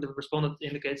cases when the respondent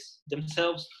indicates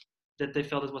themselves that they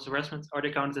felt it was harassment, are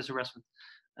they counted as harassment.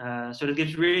 So that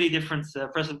gives really different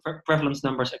prevalence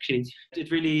numbers, actually.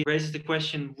 It really raises the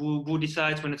question, who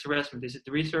decides when it's harassment? Is it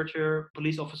the researcher,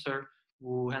 police officer,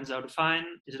 who hands out a fine?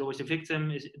 Is it always the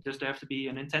victim? Does there have to be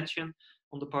an intention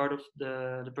on the part of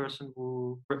the person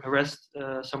who harassed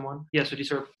someone? Yeah, so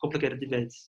these are complicated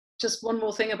debates. Just one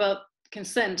more thing about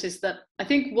consent is that I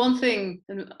think one thing,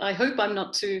 and I hope I'm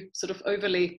not too sort of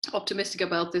overly optimistic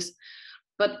about this,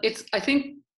 but I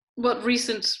think what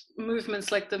recent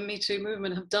movements like the Me Too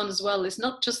movement have done as well is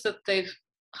not just that they've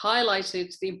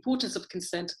highlighted the importance of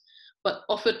consent, but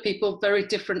offered people very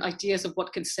different ideas of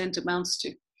what consent amounts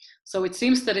to. So it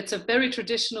seems that it's a very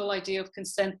traditional idea of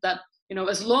consent that,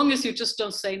 as long as you just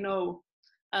don't say no,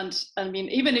 and I mean,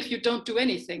 even if you don't do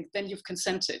anything, then you've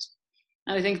consented.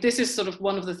 And I think this is sort of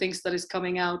one of the things that is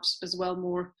coming out as well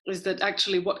more, is that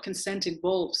actually what consent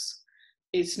involves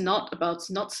is not about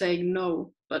not saying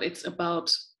no, but it's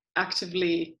about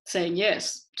actively saying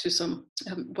yes to some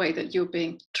way that you're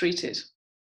being treated.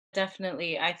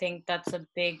 Definitely. I think that's a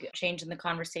big change in the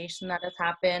conversation that has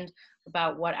happened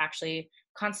about what actually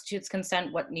constitutes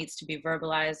consent, what needs to be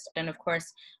verbalized. And of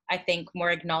course, I think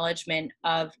more acknowledgement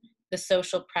of the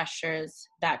social pressures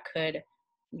that could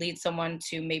lead someone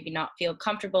to maybe not feel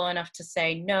comfortable enough to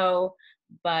say no,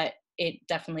 but it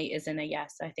definitely isn't a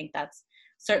yes. I think that's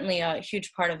certainly a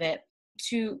huge part of it.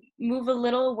 To move a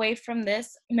little away from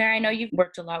this, Mary, I know you've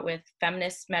worked a lot with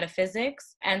feminist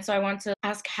metaphysics, and so I want to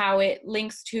ask how it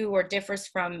links to or differs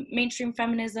from mainstream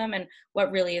feminism and what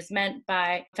really is meant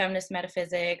by feminist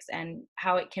metaphysics and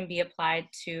how it can be applied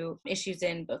to issues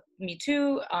in both Me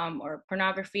Too or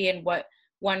pornography, and what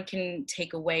one can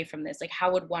take away from this. Like,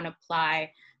 how would one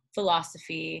apply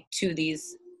philosophy to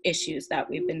these issues that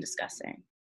we've been discussing?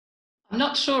 I'm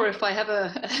not sure if I have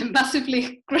a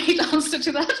massively great answer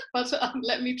to that, but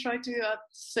let me try to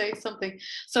say something.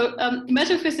 So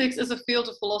metaphysics as a field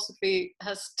of philosophy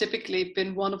has typically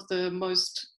been one of the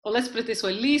most, or let's put it this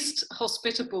way, least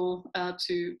hospitable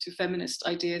to feminist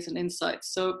ideas and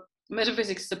insights. So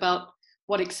metaphysics is about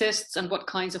what exists and what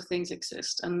kinds of things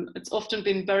exist. And it's often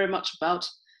been very much about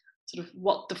sort of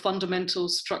what the fundamental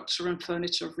structure and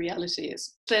furniture of reality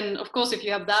is. Then, of course, if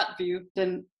you have that view,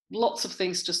 then lots of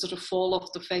things just sort of fall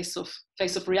off the face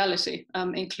of reality,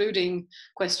 including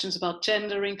questions about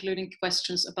gender, including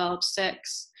questions about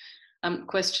sex,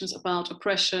 questions about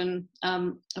oppression,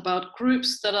 about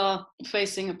groups that are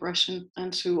facing oppression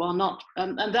and who are not.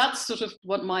 And that's sort of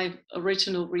what my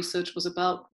original research was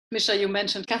about. Misha, you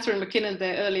mentioned Catherine MacKinnon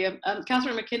there earlier.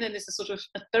 Catherine MacKinnon is a sort of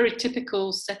a very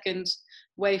typical second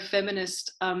wave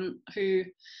feminist who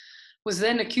was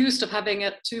then accused of having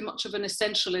too much of an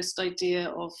essentialist idea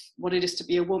of what it is to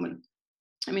be a woman.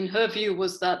 I mean, her view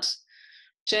was that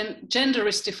gender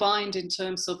is defined in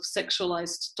terms of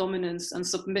sexualized dominance and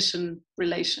submission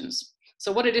relations.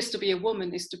 So what it is to be a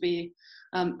woman is to be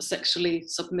sexually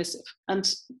submissive.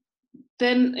 And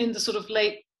then in the sort of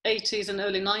late 80s and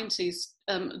early 90s,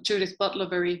 Judith Butler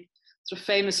very sort of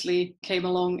famously came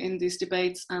along in these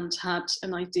debates and had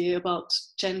an idea about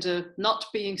gender not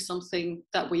being something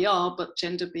that we are, but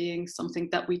gender being something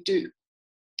that we do.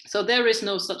 So there is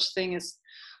no such thing as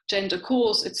gender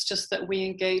cause, it's just that we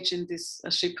engage in this,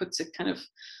 as she puts it, kind of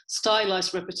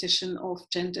stylized repetition of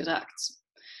gendered acts.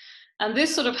 And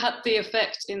this sort of had the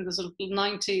effect in the sort of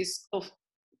 90s of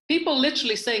people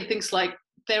literally saying things like,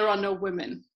 there are no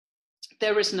women,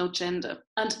 there is no gender.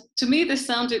 And to me, this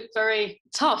sounded very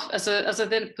tough as a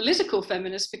then political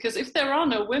feminist, because if there are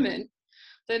no women,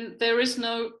 then there is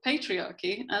no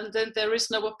patriarchy, and then there is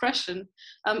no oppression.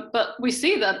 But we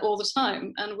see that all the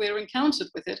time, and we're encountered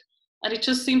with it. And it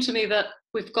just seemed to me that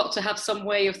we've got to have some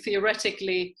way of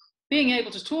theoretically being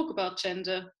able to talk about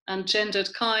gender and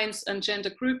gendered kinds and gender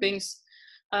groupings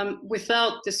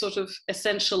without this sort of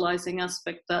essentializing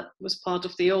aspect that was part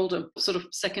of the older sort of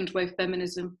second wave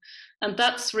feminism. And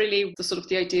that's really the sort of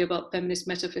the idea about feminist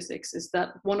metaphysics, is that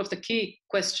one of the key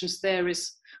questions there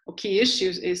is, or key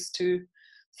issues, is to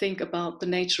think about the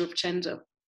nature of gender.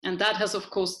 And that has, of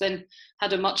course, then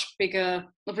had a much bigger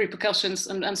repercussions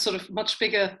and sort of much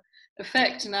bigger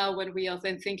effect now when we are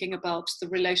then thinking about the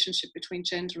relationship between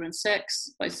gender and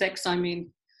sex. By sex, I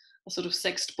mean sort of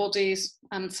sexed bodies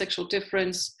and sexual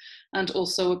difference, and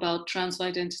also about trans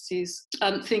identities.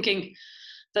 And thinking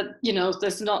that, you know,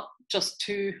 there's not just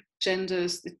two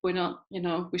genders, that we're not, you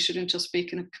know, we shouldn't just be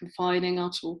kind of confining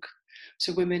our talk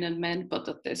to women and men, but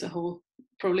that there's a whole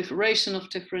proliferation of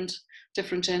different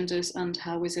genders. And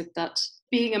how is it that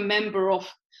being a member of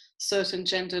certain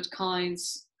gendered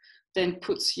kinds then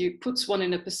puts one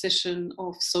in a position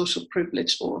of social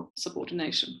privilege or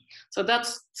subordination. So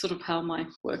that's sort of how my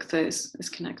work there is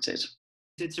connected.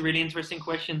 It's a really interesting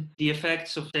question. The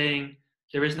effects of saying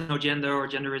there is no gender, or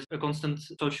gender is a constant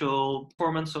social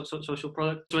performance, social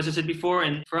product. So as I said before,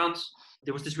 in France,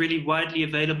 there was this really widely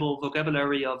available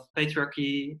vocabulary of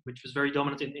patriarchy, which was very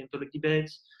dominant in public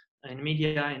debates, in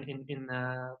media, in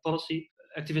policy.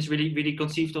 Activists really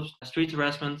conceived of street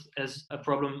harassment as a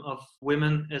problem of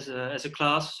women as a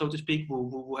class, so to speak,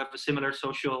 who have a similar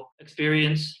social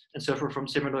experience and suffer from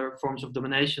similar forms of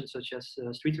domination, such as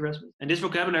street harassment. And this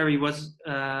vocabulary was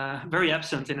very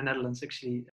absent in the Netherlands,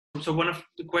 actually. So one of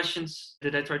the questions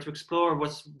that I tried to explore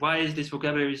was, why is this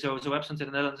vocabulary so absent in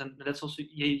the Netherlands? And that's also,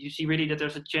 you see really that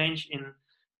there's a change in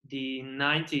the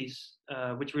 90s,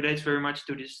 which relates very much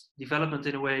to this development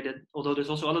in a way that, although there's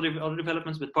also other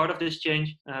developments, but part of this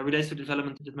change relates to the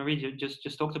development that Marie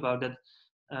just talked about. That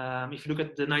if you look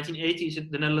at the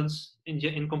 1980s, the Netherlands,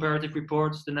 in comparative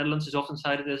reports, the Netherlands is often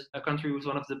cited as a country with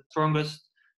one of the strongest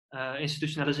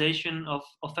institutionalization of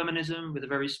feminism, with a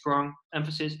very strong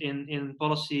emphasis in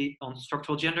policy on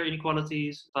structural gender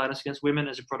inequalities, violence against women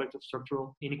as a product of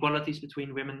structural inequalities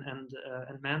between women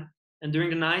and men. And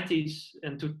during the 90s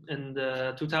and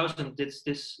 2000s,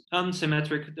 this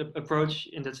unsymmetric approach,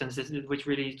 in that sense, which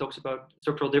really talks about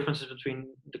structural differences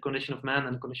between the condition of man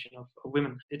and the condition of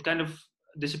women, it kind of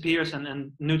disappears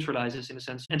and neutralizes, in a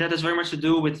sense. And that has very much to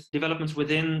do with developments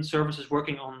within services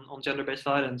working on gender-based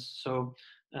violence. So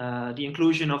the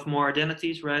inclusion of more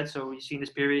identities, right? So we see in this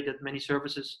period that many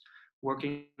services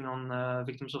working on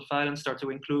victims of violence start to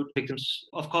include victims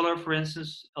of color, for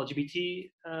instance,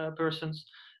 LGBT persons,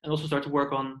 and also start to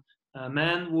work on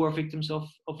men who are victims of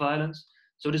violence.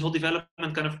 So this whole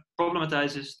development kind of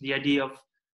problematizes the idea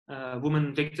of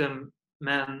woman victim,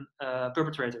 man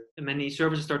perpetrator. And many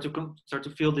services start to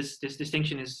feel this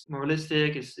distinction is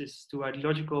moralistic, is too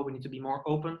ideological. We need to be more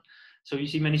open. So you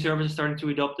see many services starting to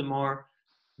adopt a more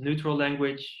neutral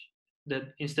language, that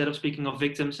instead of speaking of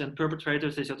victims and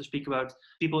perpetrators, they start to speak about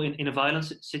people in a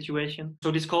violence situation. So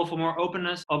this call for more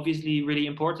openness, obviously really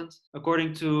important.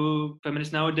 According to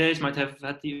feminists nowadays, might have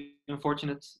had the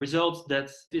unfortunate result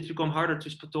that it's become harder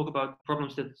to talk about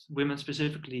problems that women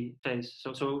specifically face.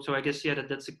 So I guess, yeah,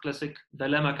 that's a classic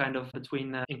dilemma kind of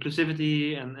between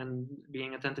inclusivity and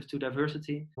being attentive to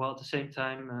diversity, while at the same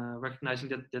time recognizing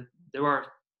that there are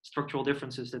structural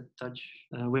differences that touch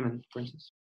women, for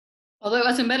instance. Although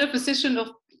as a metaphysician of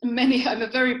many, I'm a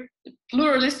very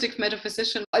pluralistic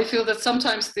metaphysician, I feel that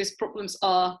sometimes these problems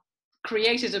are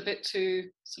created a bit too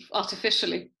sort of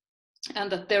artificially,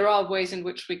 and that there are ways in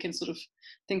which we can sort of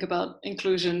think about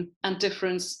inclusion and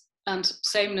difference and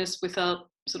sameness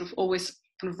without sort of always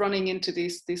kind of running into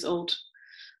these old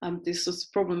these sorts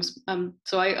of problems.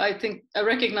 So I think I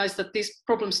recognize that these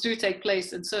problems do take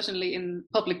place, and certainly in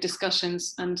public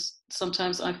discussions. And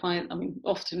sometimes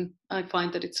often I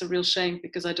find that it's a real shame,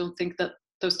 because I don't think that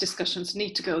those discussions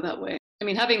need to go that way. I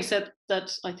mean, having said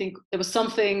that, I think there was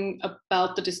something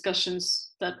about the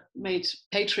discussions that made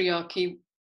patriarchy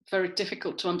very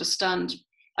difficult to understand.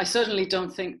 I certainly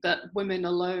don't think that women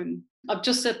alone, I've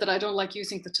just said that I don't like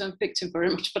using the term victim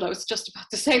very much, but I was just about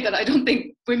to say that I don't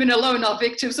think women alone are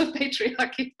victims of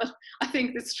patriarchy, but I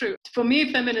think it's true. For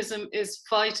me, feminism is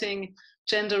fighting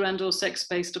gender and or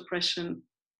sex-based oppression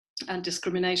and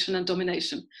discrimination and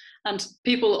domination. And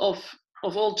people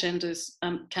of all genders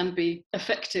can be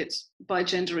affected by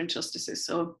gender injustices.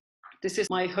 So this is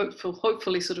my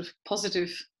hopefully sort of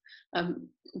positive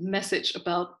message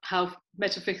about how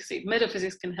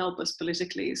metaphysics can help us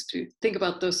politically, is to think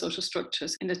about those social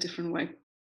structures in a different way.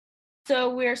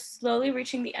 So we're slowly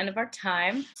reaching the end of our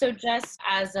time. So just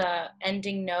as a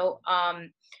ending note,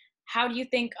 how do you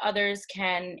think others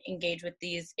can engage with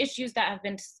these issues that have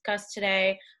been discussed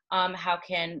today? How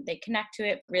can they connect to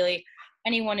it? Really,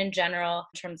 anyone in general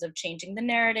in terms of changing the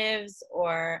narratives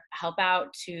or help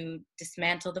out to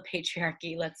dismantle the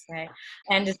patriarchy, let's say.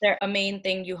 And is there a main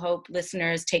thing you hope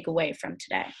listeners take away from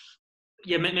today?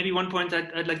 Yeah, maybe one point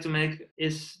I'd like to make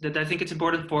is that I think it's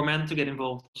important for men to get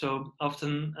involved. So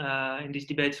often in these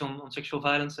debates on sexual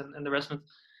violence and harassment,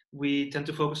 we tend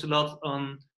to focus a lot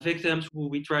on victims who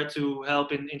we try to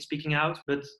help in speaking out.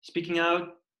 But speaking out,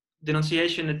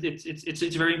 denunciation, it's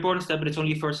a very important step, but it's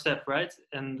only a first step, right?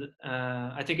 And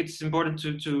I think it's important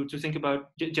to think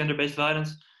about gender-based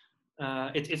violence.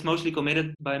 It's mostly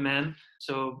committed by men.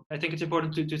 So I think it's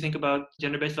important to think about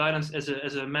gender-based violence as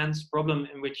a man's problem,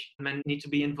 in which men need to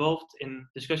be involved in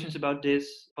discussions about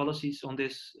this. Policies on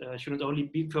this shouldn't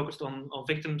only be focused on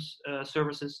victims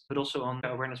services, but also on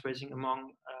awareness raising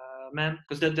among men,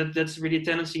 because that's really a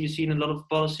tendency you see in a lot of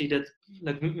policy, that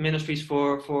like ministries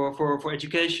for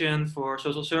education, for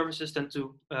social services tend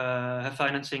to have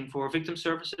financing for victim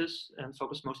services and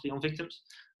focus mostly on victims.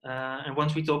 And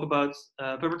once we talk about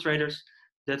perpetrators,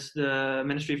 that's the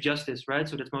Ministry of Justice, right?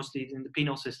 So that's mostly in the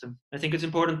penal system. I think it's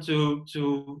important to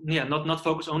not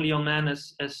focus only on men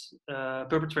as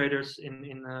perpetrators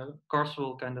in a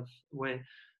carceral kind of way,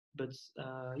 but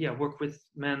work with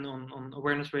men on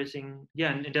awareness raising.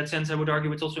 Yeah, and in that sense, I would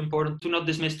argue it's also important to not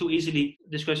dismiss too easily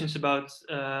discussions about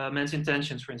men's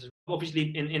intentions, for instance.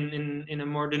 Obviously, in a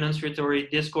more denunciatory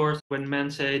discourse, when men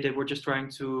say they were just trying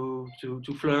to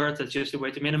flirt, that's just a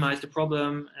way to minimize the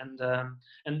problem.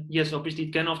 And yes, obviously,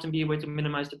 it can often be a way to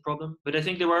minimize the problem. But I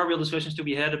think there are real discussions to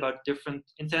be had about different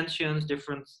intentions,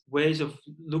 different ways of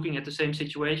looking at the same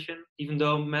situation, even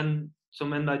though some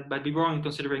men might be wrong in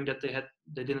considering that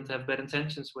they didn't have bad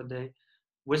intentions when they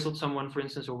whistled someone, for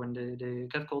instance, or when they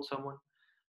catcalled someone.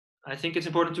 I think it's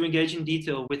important to engage in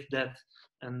detail with that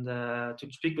and to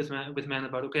speak with men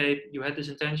about, okay, you had this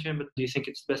intention, but do you think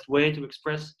it's the best way to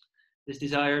express this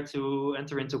desire to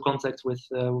enter into contact with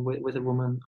a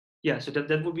woman? Yeah, so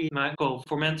that would be my call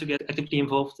for men to get actively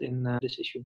involved in this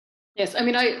issue. Yes, I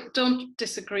mean, I don't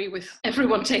disagree with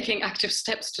everyone taking active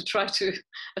steps to try to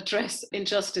address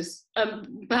injustice.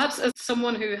 Perhaps as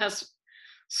someone who has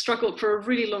struggled for a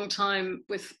really long time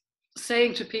with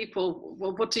saying to people,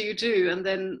 well, what do you do? And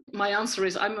then my answer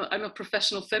is, I'm a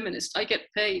professional feminist. I get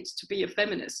paid to be a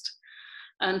feminist.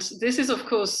 And this is, of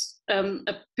course,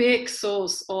 a big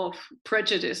source of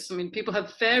prejudice. I mean, people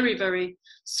have very, very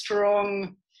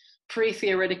strong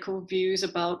pre-theoretical views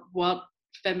about what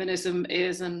feminism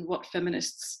is and what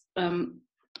feminists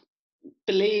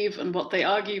believe and what they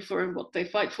argue for and what they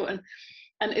fight for, and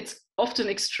it's often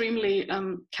extremely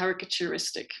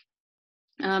caricaturistic,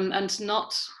 and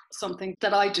not something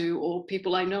that I do or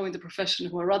people I know in the profession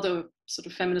who are other sort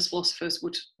of feminist philosophers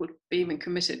would be even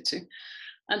committed to.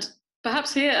 And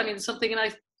perhaps here, I mean, something,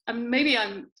 and maybe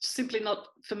I'm simply not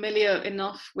familiar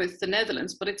enough with the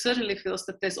Netherlands, but it certainly feels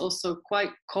that there's also quite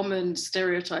common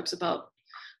stereotypes about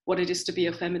what it is to be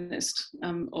a feminist,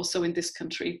 also in this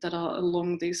country, that are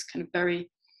along these kind of very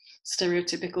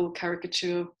stereotypical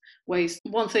caricature ways.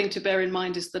 One thing to bear in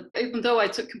mind is that even though I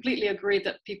completely agree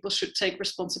that people should take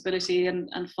responsibility and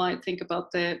think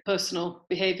about their personal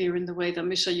behavior in the way that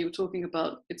Misha, you were talking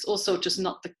about, it's also just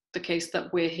not the case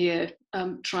that we're here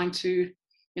trying to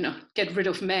get rid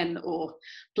of men or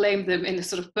blame them in a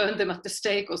sort of burn them at the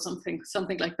stake or something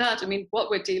like that. I mean, what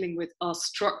we're dealing with are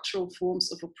structural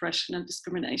forms of oppression and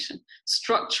discrimination.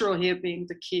 Structural here being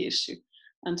the key issue.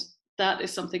 And that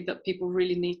is something that people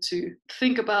really need to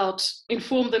think about,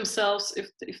 inform themselves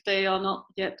if they are not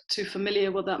yet too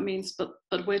familiar what that means. But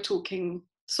we're talking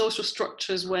social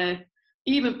structures where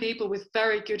even people with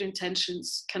very good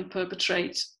intentions can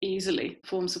perpetrate easily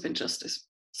forms of injustice.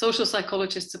 Social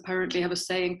psychologists apparently have a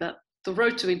saying that the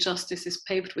road to injustice is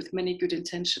paved with many good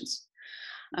intentions.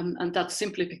 And that's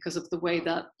simply because of the way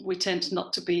that we tend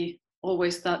not to be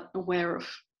always that aware of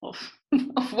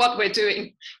what we're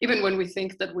doing, even when we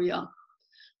think that we are.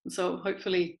 And so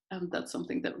hopefully that's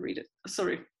something that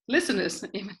listeners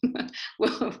even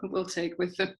will take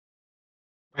with them.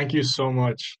 Thank you so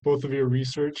much. Both of your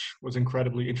research was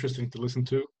incredibly interesting to listen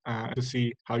to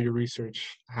see how your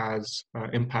research has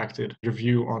impacted your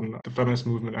view on the feminist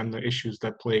movement and the issues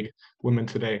that plague women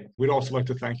today. We'd also like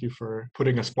to thank you for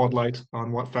putting a spotlight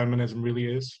on what feminism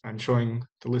really is and showing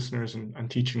the listeners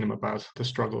and teaching them about the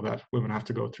struggle that women have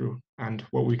to go through and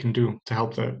what we can do to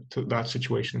help that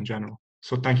situation in general.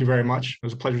 So thank you very much. It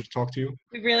was a pleasure to talk to you.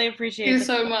 We really appreciate it. Thank you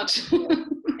so much.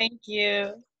 Thank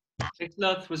you. Thanks a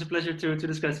lot. It was a pleasure to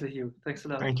discuss with you. Thanks a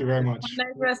lot. Thank you very much. Have a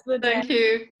nice rest of the day. Thank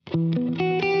you.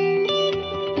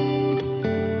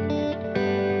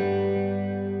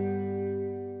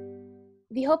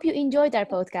 We hope you enjoyed our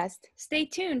podcast. Stay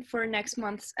tuned for next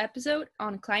month's episode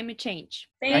on climate change.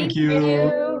 Thank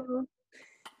you.